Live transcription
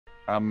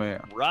I'm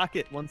here.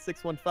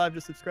 Rocket1615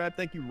 just subscribed.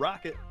 Thank you,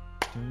 Rocket.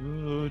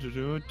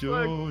 The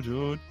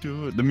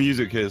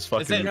music here is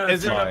fucking.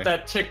 Is it up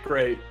that tick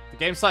rate? The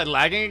game started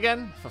lagging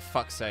again? For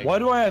fuck's sake. Why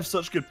do I have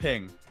such good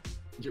ping?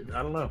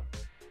 I don't know.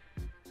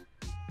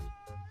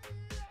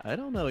 I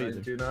don't know either.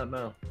 I do not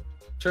know.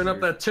 Turn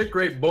up that tick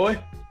rate, boy.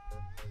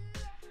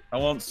 I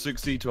want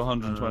 60 to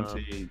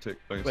 120 tick,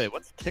 please. Wait,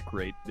 what's tick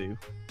rate do?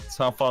 It's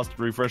how fast it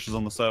refreshes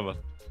on the server.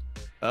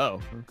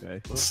 Oh,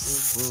 okay.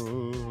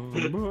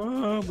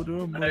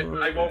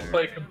 I won't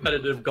play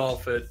competitive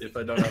golf if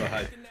I don't have a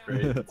high tick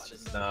rate. It's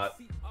just not.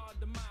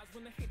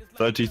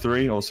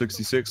 33 or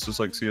 66, just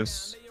like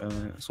CS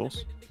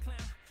Source.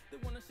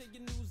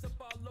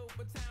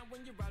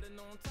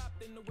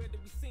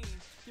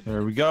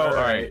 There we go. All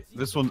right.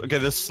 This one. Okay,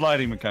 there's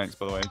sliding mechanics,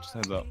 by the way. Just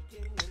heads up.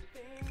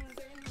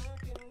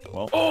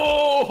 Well.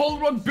 Oh,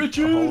 hold on,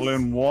 bitches! Hole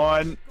in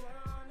one.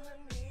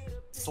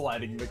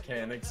 Sliding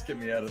mechanics, get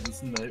me out of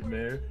this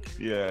nightmare.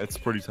 Yeah, it's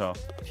pretty tough.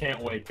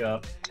 Can't wake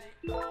up.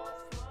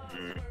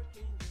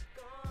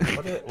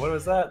 What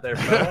was that there,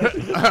 fella?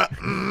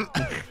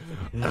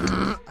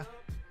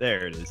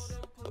 There it is.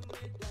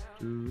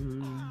 The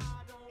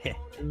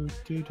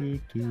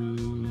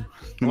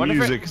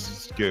music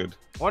is good.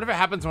 What if it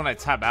happens when I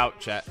tab out,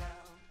 chat?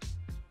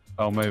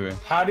 Oh, maybe.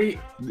 How do you...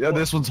 Yeah,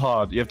 this one's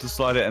hard. You have to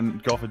slide it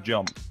and go off a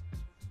jump.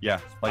 Yeah,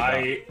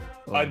 like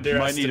that.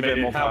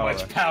 Underestimated how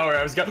much power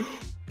I was going.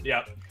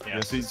 Yep.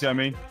 Yeah, see what I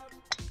mean?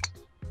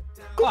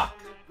 Clock.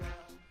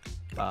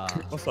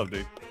 What's up,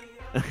 dude?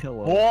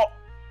 Hello. What?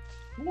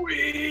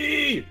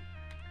 Wee!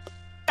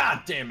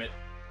 God damn it!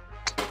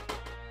 Get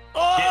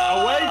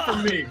away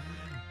from me!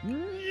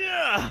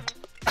 Yeah.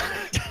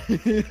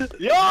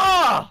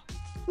 Yeah!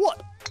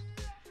 What?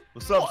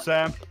 What's up,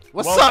 Sam?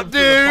 What's Welcome up, to the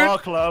dude? Bar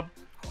Club.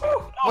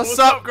 What's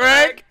up,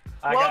 Greg?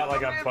 I got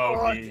like a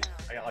bogey.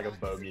 I got like a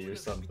bogey or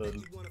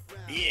something.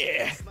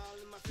 Yeah.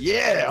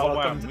 Yeah! Oh, wow.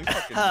 Welcome We to-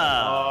 fucking...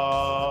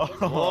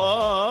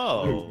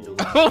 Whoa.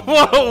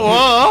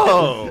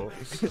 Whoa!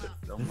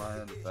 Don't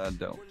mind if I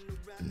don't.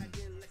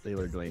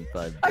 Sailor Dwayne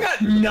 5. I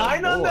got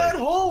 9 on that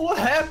hole? What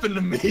happened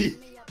to me?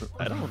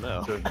 I don't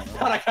know. I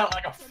thought I got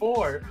like a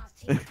 4.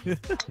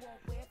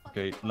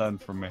 Okay, learn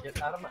from me. Get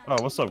out of my...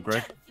 Oh, what's up,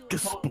 Greg?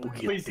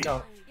 Please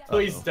don't.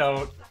 Please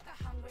don't.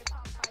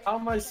 How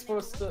am I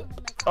supposed to...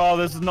 Oh,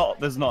 there's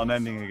not an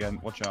ending again.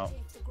 Watch out.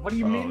 What do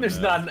you mean there's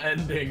no. not an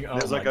ending? Oh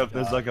There's like my a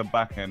there's God. like a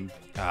back end.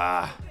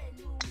 Ah.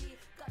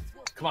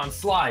 Come on,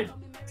 slide.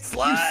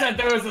 Slide. You said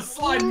there was a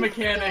slide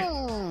mechanic.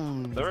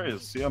 There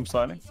is. See, I'm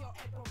sliding.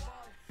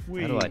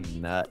 How do I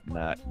not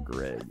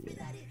Greg?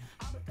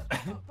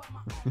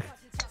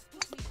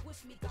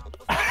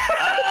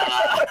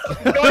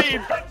 No, you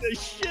beat the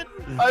shit.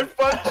 I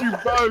fucked you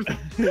both.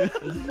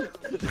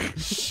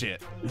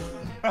 Shit.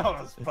 That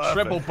was perfect.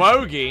 Triple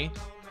bogey.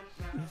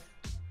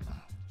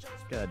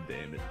 God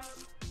damn it.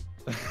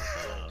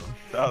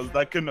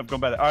 That couldn't have gone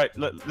better. All right,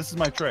 look, this is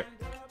my trick.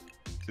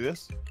 See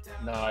this?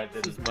 No, I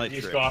didn't. This is my Did you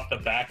just trick. go off the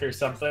back or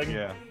something?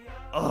 Yeah.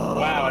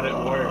 Wow, it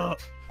didn't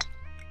work.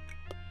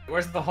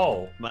 Where's the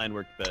hole? Mine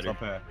worked It's better. up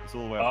here. It's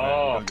all the way up Oh. here.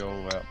 We're gonna go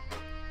all the way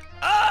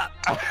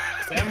up.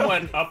 Sam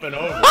went up and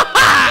over.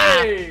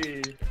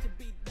 Hey!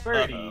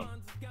 Birdie.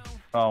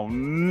 Oh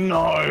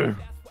no!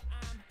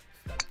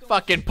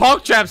 Fucking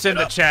PogChamp's in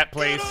the chat,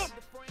 please.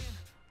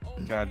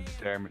 God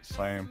damn it,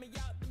 Sam.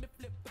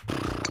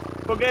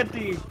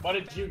 Spaghetti! What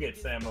did you get,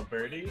 Sam? A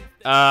birdie?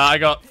 I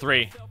got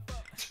 3.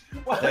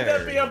 Why would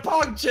that be a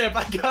pog chip?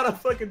 I got a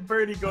fucking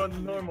birdie going the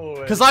normal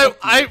way. Cause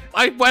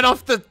I went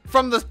off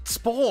from the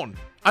spawn.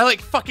 I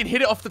like fucking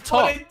hit it off the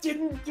top. But it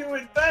didn't do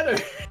it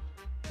better.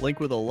 Link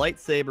with a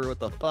lightsaber with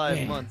the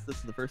 5 months. This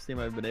is the first team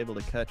I've been able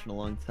to catch in a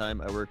long time.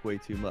 I work way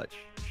too much.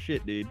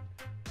 Shit, dude.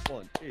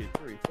 1, 2,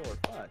 3, 4,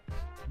 5.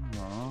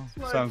 Aw,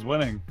 Sam's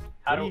winning.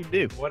 How What do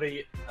you do? What do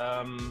you,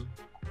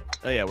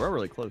 Oh yeah, we're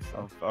really close.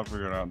 I'll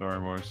figure it out,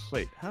 don't worry, boys.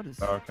 Wait, how does?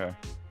 Oh, okay.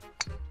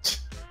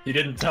 You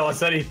didn't tell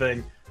us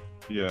anything.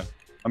 Yeah.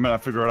 I mean, I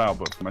figure it out,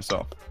 but for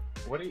myself.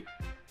 What do you,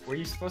 were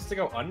you supposed to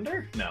go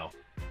under? No.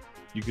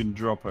 You can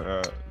drop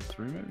it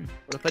 3 maybe?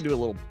 What if I do a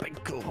little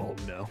bingo hole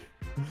now?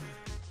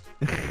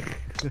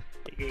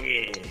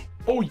 Yeah.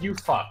 Oh, you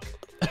fuck.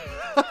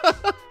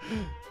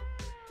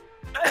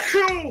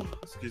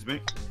 Excuse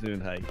me. Doing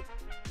height.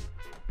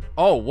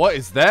 Oh, what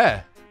is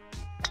there?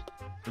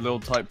 A little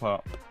tight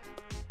part.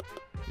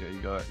 Yeah, you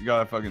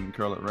gotta fucking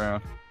curl it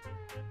around.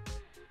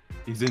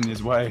 He's in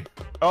his way.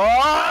 Oh!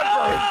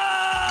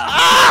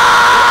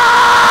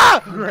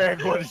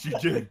 Greg, what did you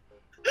do?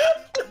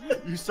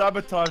 You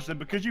sabotaged him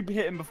because you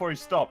hit him before he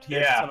stopped. He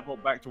had to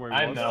teleport back to where he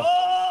was. I know.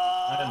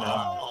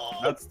 I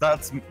know.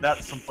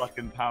 That's some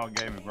fucking power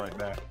gaming right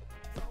there.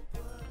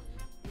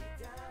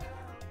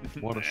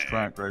 What a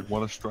strat, Greg.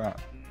 What a strat.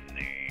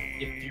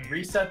 If you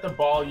reset the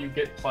ball, you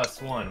get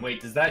 +1.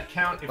 Wait, does that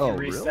count if Oh, you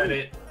reset really?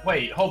 it?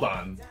 Wait, hold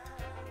on.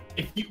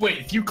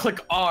 If you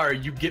click R,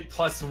 you get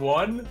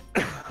 +1?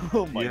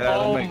 Oh my Yeah,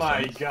 god. Oh makes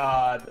my sense.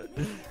 god.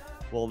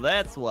 Well,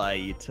 that's why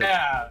you took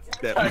Yeah,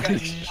 that I got one 9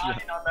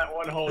 shot. on that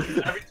one hole.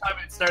 'Cause every time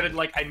it started,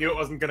 like, I knew it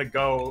wasn't gonna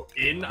go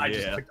in, I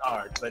just Yeah. clicked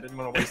R, because I didn't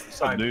want to waste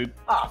the Oh, time. dude.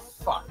 Ah,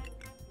 fuck.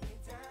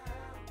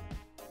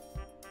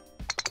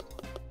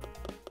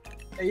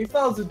 Hey, you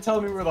fellas would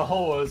tell me where the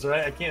hole was,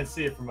 right? I can't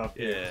see it from up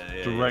here.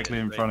 Yeah, Directly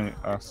in right. front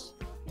of us.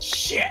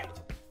 Shit!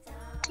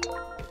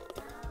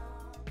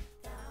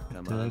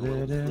 Come on,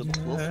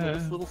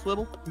 little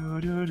swivel.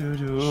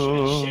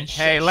 Shit, shit,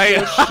 Hey,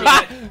 later.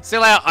 shit. See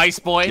you later, Ice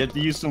Boy. You have to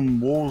use some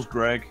walls,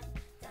 Greg.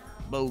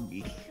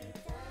 Bogey.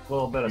 A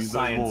little bit of Use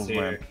those science walls,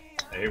 here. man.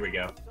 Here we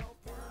go.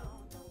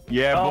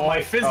 Yeah, Oh, boy.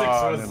 my physics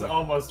Oh, was never.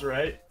 almost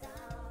right.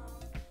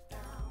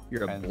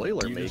 You're a And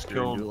boiler you maker. just and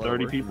killed do a lot of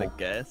 30 work in the people.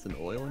 gas and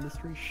oil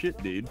industry.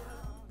 Shit, dude.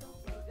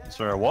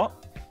 Sorry, what?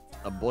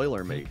 A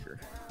boiler maker.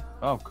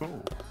 Oh,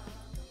 cool.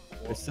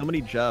 There's so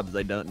many jobs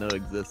I don't know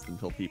exist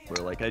until people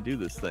are like, I do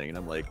this thing, and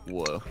I'm like,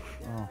 whoa,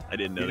 Oh. I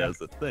didn't know Yeah. that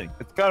was a thing.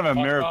 It's kind of a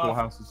Fuck miracle off.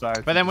 how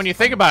society. But then when you just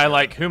think comes about it, together.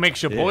 like, who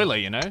makes your Yeah. boiler,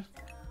 you know? I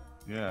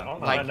yeah, don't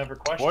know, Like, I never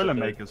questioned boiler it.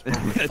 makers. I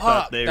Probably.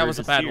 thought they that were was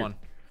a just bad here. one.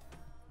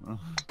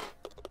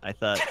 I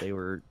thought they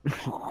were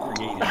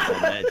creating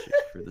some magic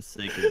for the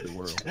sake of the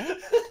world.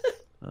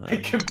 I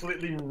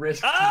completely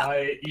risked Ah!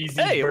 my easy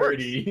Hey, it works.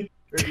 birdie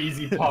or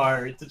easy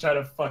par to try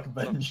to fuck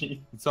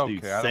Benji. It's okay.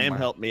 Dude, I don't Sam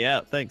mind. helped me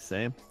out. Thanks,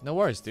 Sam. No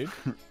worries, dude.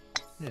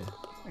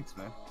 Thanks,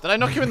 man. Did I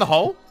knock you in the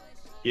hole?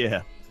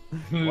 Yeah.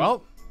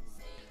 Well,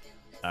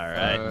 All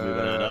right,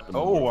 moving on up. in the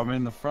Oh, world. I'm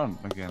in the front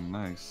again.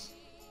 Nice.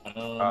 This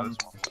one.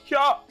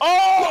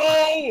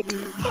 Oh!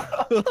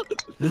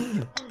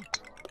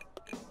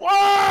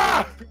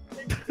 Wah!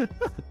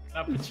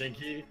 Not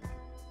Pachinki.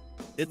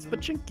 It's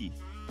Pachinki.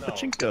 No.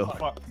 Pachinko.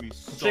 Fuck me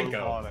so Pachinko.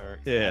 hard, Eric.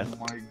 Yeah. Oh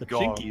my god.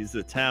 Pachinki is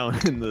a town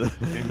in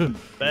the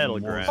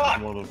battleground.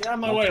 Fuck! What a- Get out of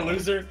my way,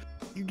 loser.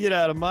 You get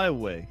out of my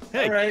way.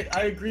 Hey. Alright,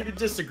 I agree to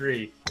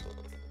disagree.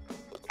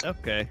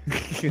 Okay.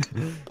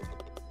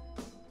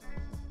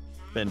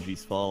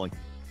 Benji's falling.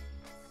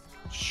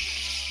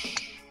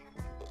 Shh.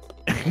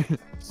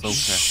 It's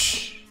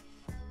okay.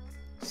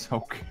 It's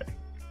okay.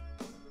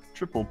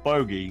 Triple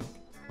bogey.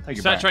 Take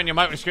it back. saturating your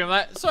mic when you scream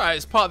that. It's alright,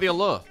 it's part of the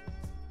allure.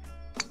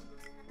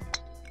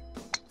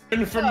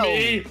 And for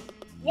me,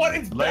 what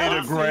is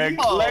Later, bouncy? Greg.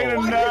 Oh, Later,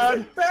 why nerd. is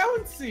it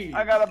bouncy?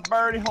 I got a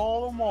birdie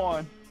hole in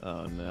one.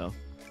 Oh no.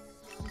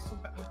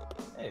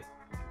 Hey,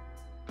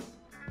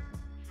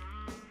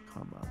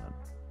 Come on.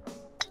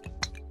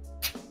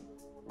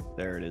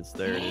 There it is.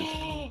 There it is.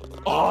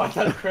 oh, I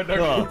thought Credar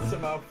Oh. could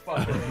somehow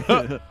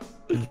fucking.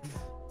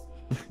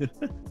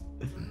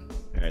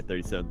 Alright,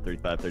 37,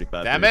 35,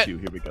 35, Damn 32.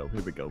 Here we go.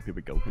 Here we go. Here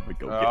we go. Here we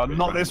go. Get ready.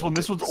 Not this one.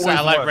 This one's always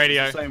Satellite worse.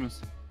 radio. It's the same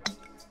as.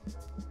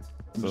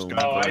 I'm just Boom.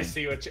 gonna Oh, I burn.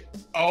 see what you.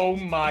 Oh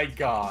my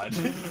god.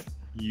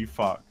 You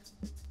fuck.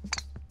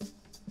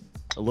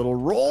 A little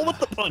roll with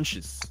the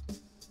punches.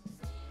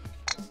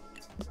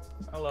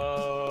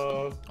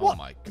 Hello. Oh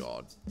my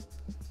god.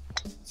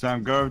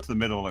 Sam, go over to the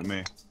middle like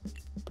me.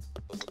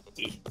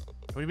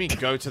 What do you mean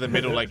go to the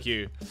middle like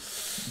you?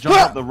 Jump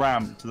up the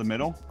ramp to the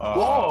middle.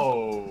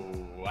 Whoa!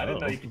 I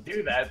didn't know Oh. you could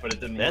do that, but it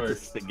didn't That's a work.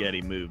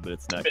 spaghetti move, but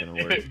it's not If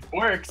gonna work. it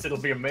works, it'll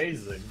be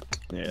amazing.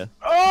 Yeah.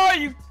 Oh,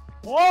 you.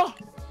 What?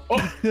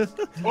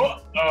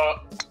 Oh,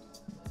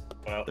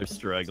 well, They're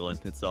struggling.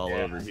 It's all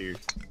Yeah. over here.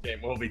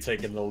 game will be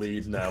taking the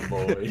lead now,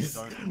 boys.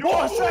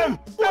 Oh, Sam!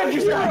 Thank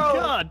you, Oh Sam!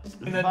 God!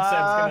 And then My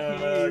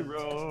Sam's gonna.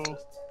 hero.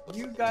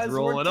 You guys He's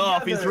rolling work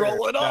off, he's together.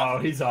 rolling off.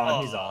 No, he's on.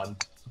 Oh. He's on.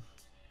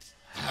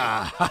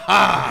 Ha ha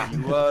ha!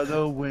 You are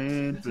the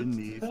wind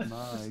beneath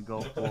my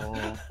golf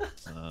ball.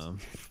 Um,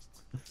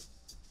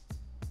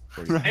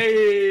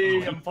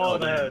 Hey, I'm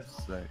falling ahead.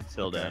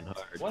 still down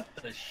hard. What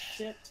the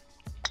shit?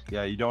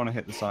 Yeah, you don't want to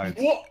hit the sides.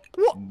 What?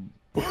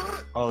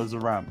 Oh, there's a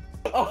ramp.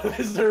 Oh,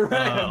 there's a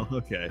ramp. Oh,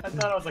 okay. I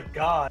thought I was a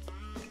god.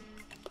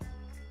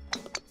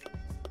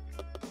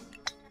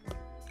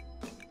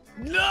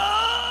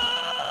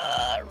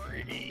 No!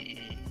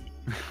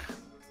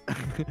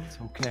 It's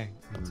okay.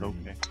 It's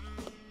okay.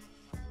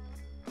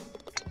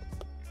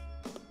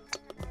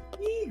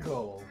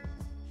 Eagle.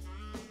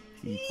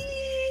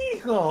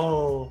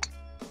 Eagle.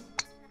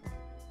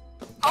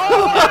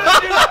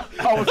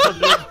 Oh,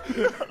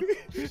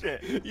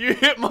 shit. You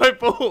hit my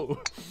ball!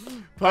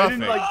 I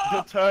didn't Perfect.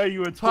 like deter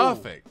you at all.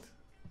 Perfect.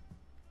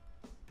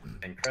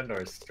 And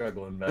Krendor is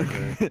struggling back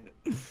there.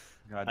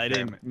 God I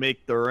damn didn't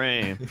make the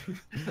ramp.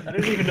 I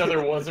didn't even know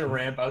there was a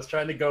ramp. I was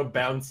trying to go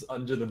bounce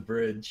under the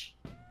bridge.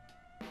 it.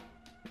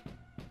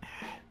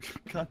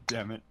 God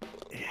damn it.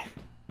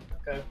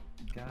 Okay.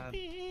 God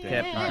Captain,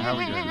 damn. Alright, how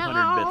we doing?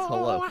 100 bits.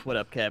 Hello. What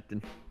up,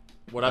 Captain?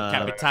 What up,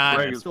 Greg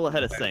Capitan? is- Still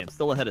ahead of Sam.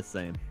 Still ahead of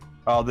Sam.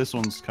 Oh, this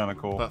one's kind of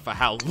cool. But for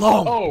how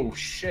long? Oh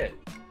shit!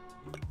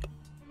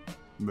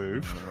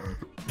 Move.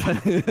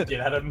 Get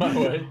out of my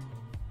way.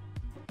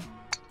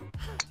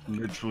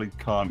 Literally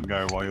can't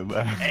go while you're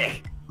there.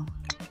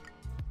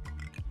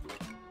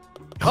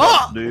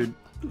 Ah! Dude.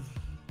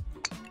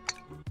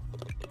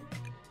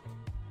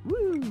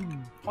 Woo!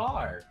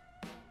 Par.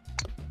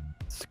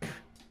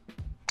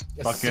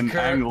 Fucking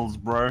angles,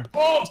 bro.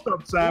 Oh!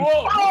 Stop, Sam.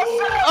 Whoa!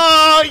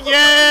 Oh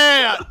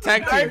yeah!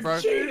 Tag team, bro.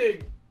 I'm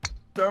cheating!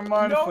 Don't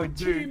mind if No I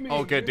do. teaming!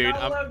 Oh, good, You're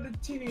dude. not allowed to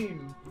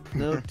team.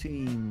 No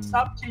team.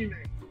 Stop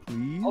teaming.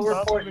 Please. I'll Stop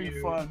report having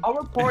you. fun. I'll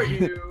report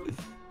you.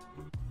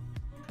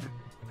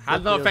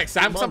 Had no effect,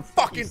 Sam. Some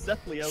fucking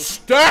Seth Leo.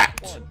 stat.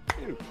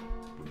 1, 2.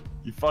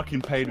 You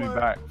fucking paid me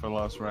back for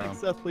last round.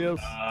 Seth Leo.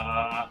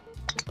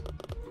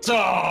 Thanks,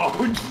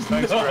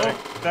 no. Greg.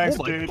 Thanks,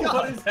 Oh my dude.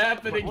 What is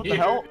happening What here?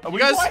 the hell? Are You we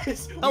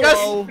guys,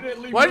 Hello.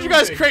 why did you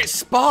guys create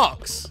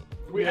sparks?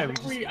 I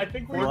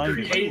think we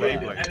blinded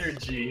created by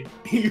energy.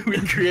 We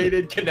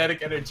created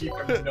kinetic energy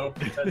from no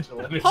potential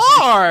energy.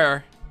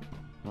 Har!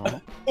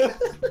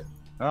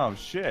 Oh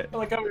shit.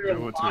 Like how we Yeah,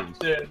 were what's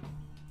locked yours? in.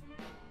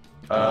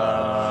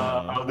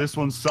 Oh, this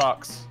one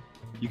sucks.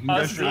 You can go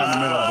Us straight in the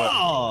middle, but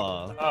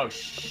Oh. Oh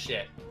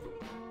shit.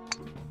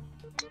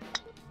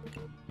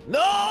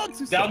 No.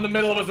 Too Down the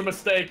middle was a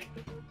mistake.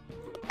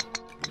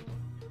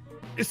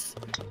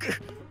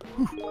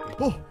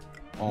 Oh.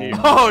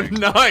 Oh,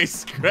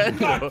 nice, Greg.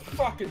 God,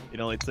 fucking, It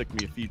only took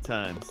me a few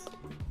times.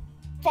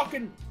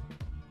 fucking.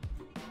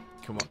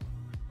 Come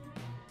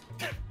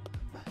on.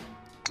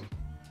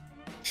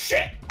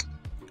 Shit.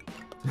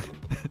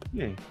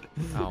 yeah.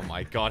 Oh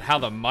my god, how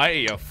the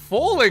mighty are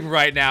falling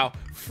right now.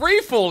 Free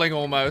falling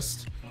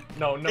almost.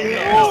 No, no,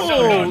 no, Oh,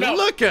 no, no, no, no.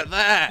 look at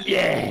that.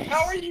 Yeah.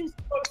 How are you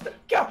supposed to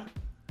go?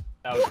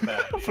 That was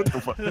bad. What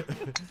the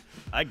fuck?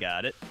 I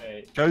got it.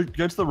 Okay, Go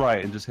to the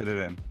right and just hit it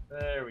in.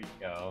 there we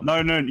go. No,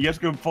 you have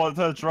to go forward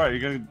to the right. You're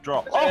gonna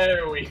drop. Oh,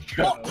 There we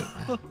go.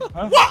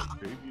 huh?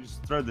 You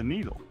just throw the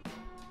needle.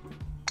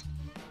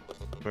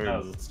 Boom.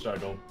 That was a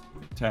struggle.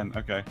 10.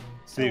 Okay.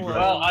 See you, Hello.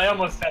 Greg. Well, I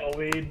almost had a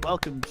lead.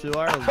 Welcome to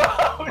our Oh,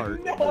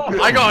 part. no.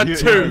 I got You- a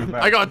 2. you're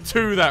back. I got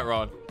 2 that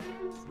run.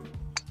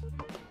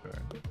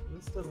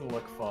 This doesn't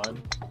look fun.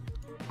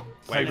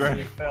 Hey, Seriously,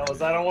 Greg.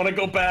 fellas, I don't want to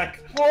go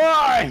back.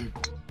 Why?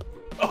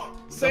 Oh,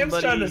 Sam's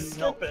trying to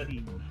strip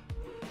it.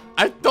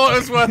 I thought it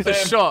was worth a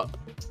Sam. shot.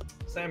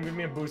 Sam, give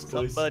me a boost,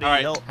 please. Somebody All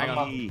right, help hang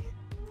on. me.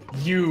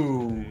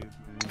 You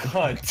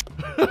cunt.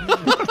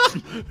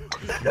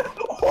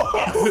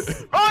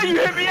 Oh, you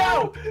hit me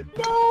out!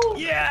 No!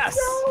 Yes!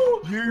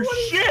 No! You What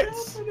is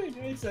shits! happening?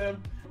 Hey,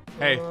 Sam.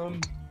 Hey.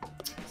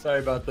 Sorry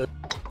about that.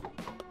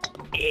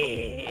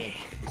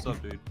 What's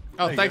up, dude?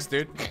 Oh, There you thanks,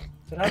 dude.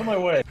 Get out of my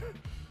way.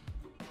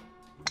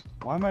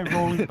 Why am I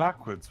rolling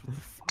backwards? What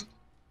the fuck?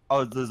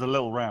 Oh, there's a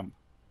little ramp.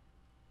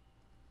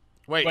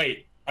 Wait.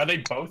 Wait, are they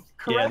both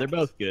correct? Yeah, they're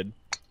both good.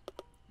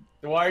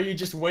 Why are you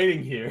just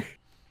waiting here?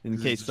 In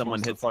This case just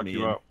someone wants to hits fuck me.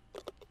 you in. up.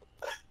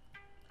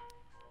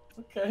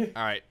 Okay.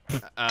 All right.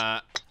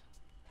 I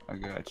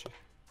got you.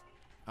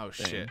 Oh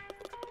shit.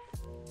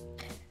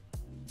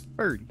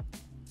 Birdie.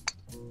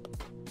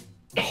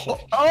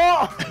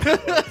 Oh!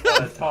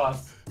 What a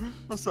toss.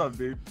 What's up,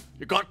 dude?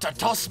 You got to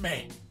toss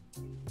me.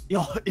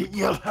 You'll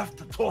have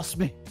to toss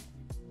me.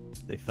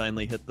 They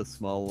finally hit the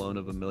small loan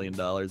of $1 million at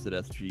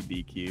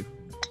SGBQ.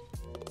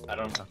 I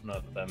don't know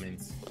what that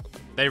means.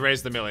 They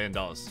raised $1 million.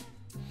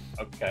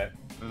 Okay.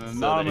 An So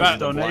anonymous they-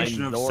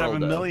 donation of Blind $7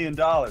 Zorro. million.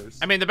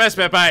 I mean, the best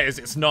bit about it is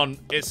it's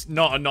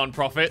not a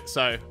non-profit,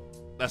 so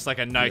that's like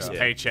a nice Yeah.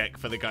 paycheck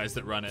for the guys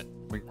that run it.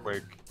 Wink,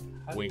 wink.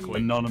 Wink, wink.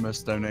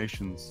 Anonymous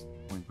donations.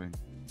 Wink, wink.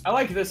 I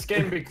like this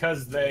game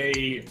because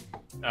they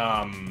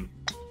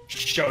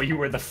show you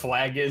where the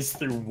flag is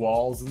through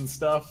walls and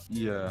stuff.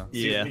 Yeah. So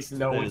you Yeah, at least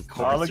know that what is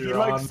course Look, he you're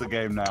likes on. the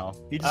game now.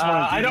 He just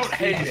I don't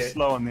hate he's it.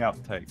 slow on the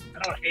uptake. I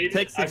don't hate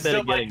Takes it. I a bit still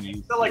of getting like,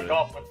 used still to like it.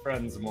 golf with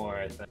friends more,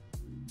 I think.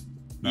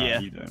 No, Yeah.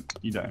 You don't.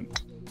 You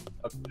don't.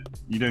 Okay.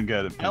 You don't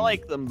get it. I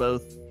like them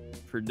both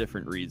for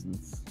different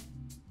reasons.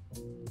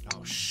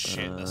 Oh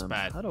shit, that's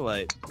bad. How do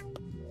I?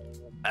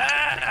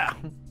 Ah!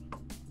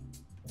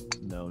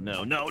 No,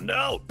 no, no,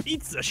 no!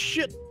 Pizza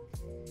shit!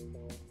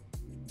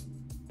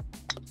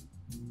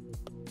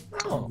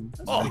 Oh,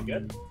 that's Oh. pretty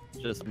good.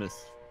 Just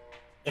miss.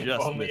 If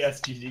Just only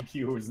missed.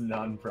 SGDQ was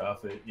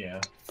non-profit,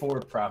 yeah,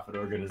 for-profit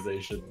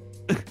organization.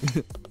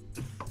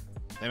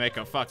 They make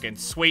a fucking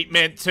sweet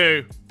mint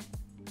too.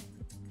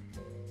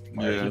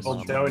 Yeah.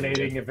 People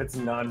donating if it's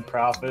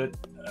non-profit,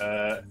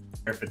 or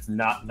if it's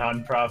not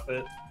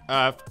non-profit.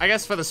 I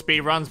guess for the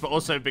speed runs, but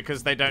also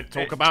because they don't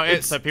talk about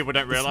it, so people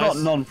don't realize. It's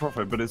not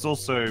non-profit, but it's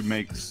also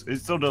it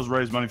still does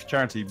raise money for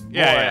charity.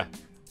 Yeah,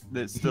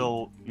 but it's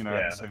still, at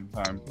Yeah. the same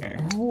time.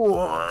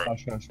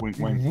 Hush, hush, wink,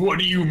 wink. What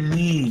do you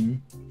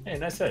mean? Hey,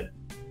 nice head.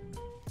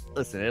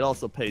 Listen, it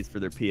also pays for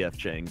their PF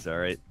Changs,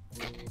 alright?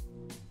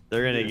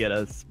 They're gonna Yeah. get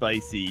a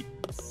spicy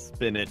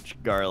spinach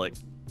garlic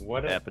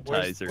What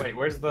appetizer.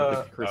 Where's with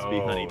the a crispy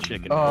honey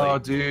chicken Oh,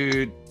 plate.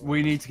 dude,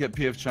 we need to get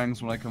PF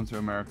Chang's when I come to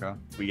America.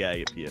 We gotta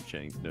get PF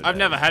Changs. No I've doubt.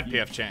 never had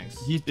PF Chang's.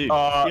 Dude, It'll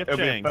PF be a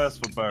Chang's,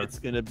 first for both. it's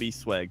gonna be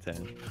swag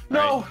time. No!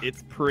 Alright?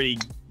 It's pretty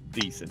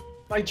decent.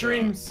 My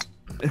dreams.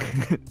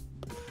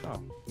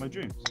 Oh, my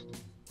dreams.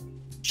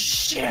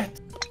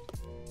 Shit!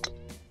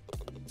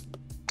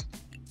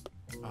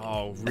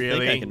 Oh I think I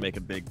really? can make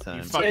a big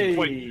time. fuck- Hey!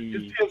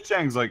 Is PF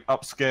Chang's like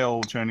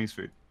upscale Chinese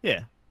food?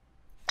 Yeah.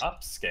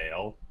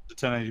 Upscale.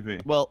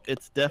 1080p. Well,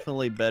 it's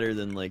definitely better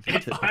than like the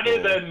It's typical.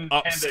 better than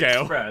Panda Upscale.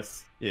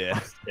 Express. Yeah.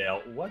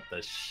 Upscale. What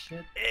the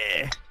shit?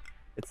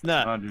 It's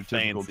not Not your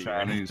typical fancy.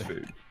 Chinese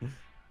food.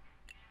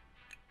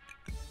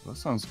 That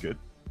sounds good.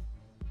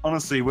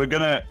 Honestly,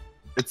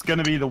 it's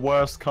gonna be the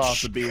worst car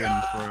to be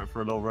in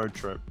for a little road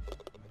trip.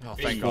 Oh,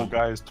 Hey, thank Four God.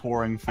 guys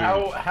touring food.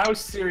 How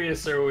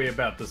serious are we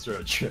about this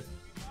road trip?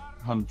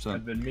 100%.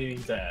 I've been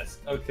meaning to ask.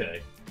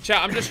 Okay.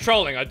 Chat, I'm just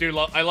trolling. I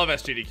love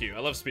SGDQ. I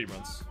love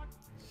speedruns.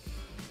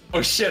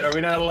 Oh shit, are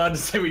we not allowed to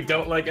say we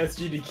don't like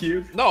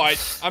SGDQ? No,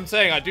 I'm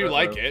saying I do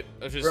like it.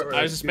 I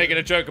was just making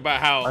a joke about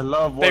how I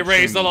love they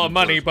raised a watching lot of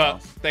money, those but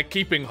cars. they're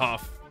keeping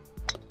half.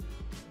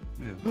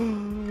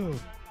 Yeah.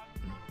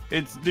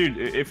 It's dude,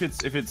 if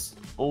it's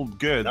all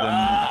good,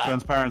 then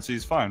transparency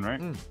is fine, right?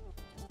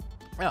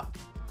 Yeah.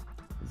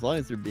 As long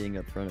as they're being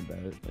upfront about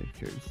it, like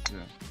here's.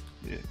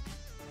 Yeah.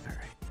 All right,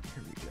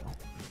 here we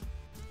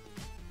go.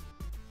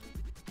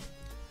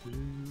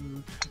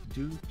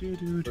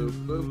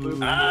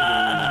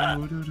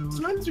 This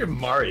reminds me of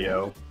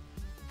Mario.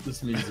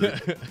 This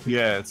music.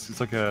 Yeah, it's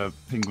like a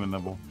penguin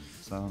level.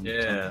 Sound.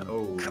 Yeah.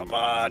 Oh. Come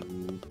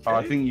on. Oh,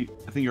 I think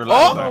you're I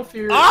allowed don't know that. if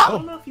you're. Ah! I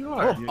don't know if you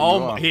are. You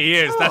Oh, are. he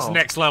is. That's Oh,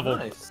 next level.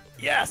 Nice.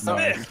 Yes, No,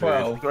 Smith.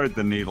 Well. throw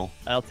the needle.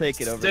 I'll take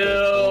it over. Still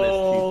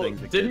those bonus 2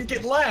 things didn't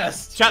get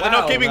last. Chat, they're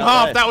not Wow, keeping that-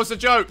 half. bad. That was a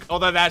joke.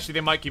 Although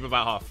they might keep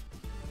about half.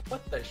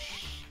 What the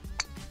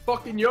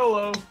fucking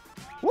YOLO.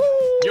 Woo!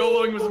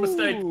 YOLOing was a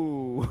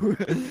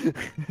mistake.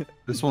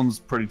 This one's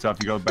pretty tough.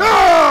 You go back.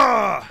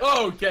 Ah!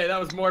 Okay, that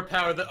was more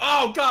power than.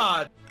 Oh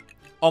god.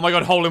 Oh my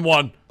God, hole in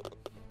one.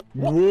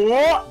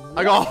 What?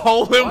 I got a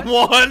hole in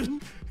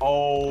one.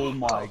 Oh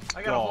my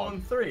I got a hole god.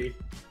 in 3.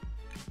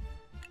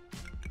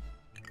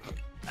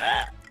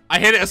 I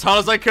hit it as hard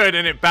as I could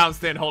and it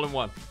bounced in. Hole in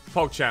one.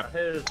 Pog I champ.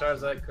 hit it as hard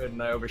as I could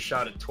and I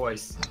overshot it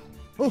twice.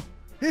 Oh,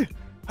 here,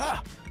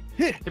 ah,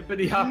 here.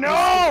 Hippity hop. No!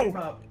 hippity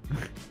hop.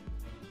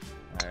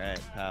 All right,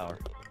 power.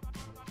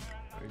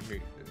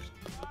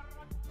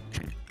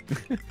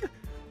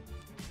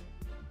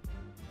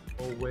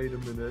 Oh wait a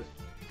minute.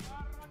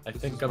 I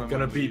This think is I'm when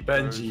gonna my beat beat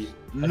Benji.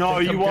 No,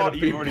 think I'm you gonna are.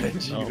 beat You already.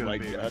 Benji. you're Oh gonna my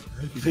beat god. it.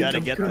 He's think gotta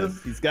I'm get gonna-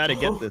 this. He's gotta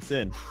get this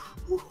in.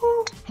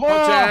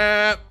 Pog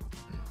champ.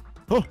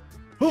 Oh,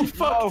 He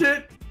fucked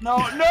it. No,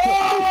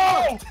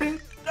 no!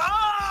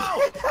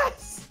 No!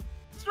 Yes!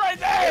 It's right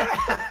there!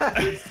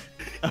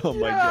 oh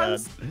my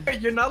Yes! god. Hey,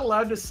 you're not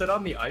allowed to sit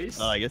on the ice?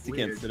 Oh, I guess he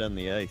can't Weird. sit on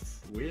the ice.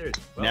 Weird.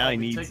 Now he I'll be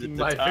needs taking it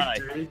to my tie.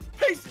 victory.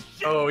 Piece of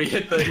shit! Oh, he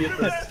hit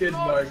the skid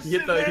mark. He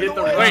hit the Wait,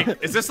 rock. Wait,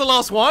 is this the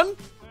last one?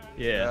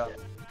 Yeah.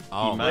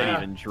 Oh he might man.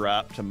 even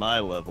drop to my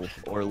level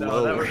or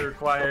No, that would lower.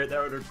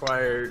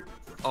 require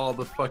all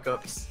the fuck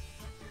ups.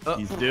 Oh,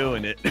 He's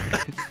doing it.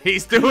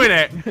 He's doing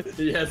it.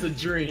 he has a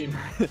dream.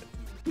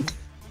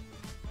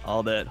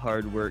 All that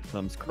hard work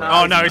comes Oh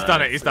crashing. no, he's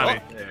done it. He's done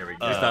it. There we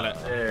go. He's done it.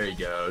 There he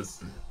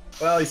goes.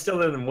 Well, he still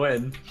didn't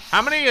win.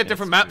 How many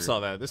different maps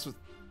are there? This was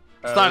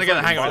starting to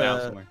get the hang of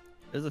it now.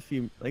 There's a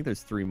few. I think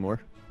there's 3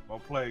 more. Well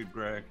played,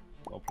 Greg.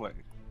 Well played.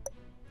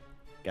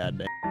 God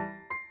damn.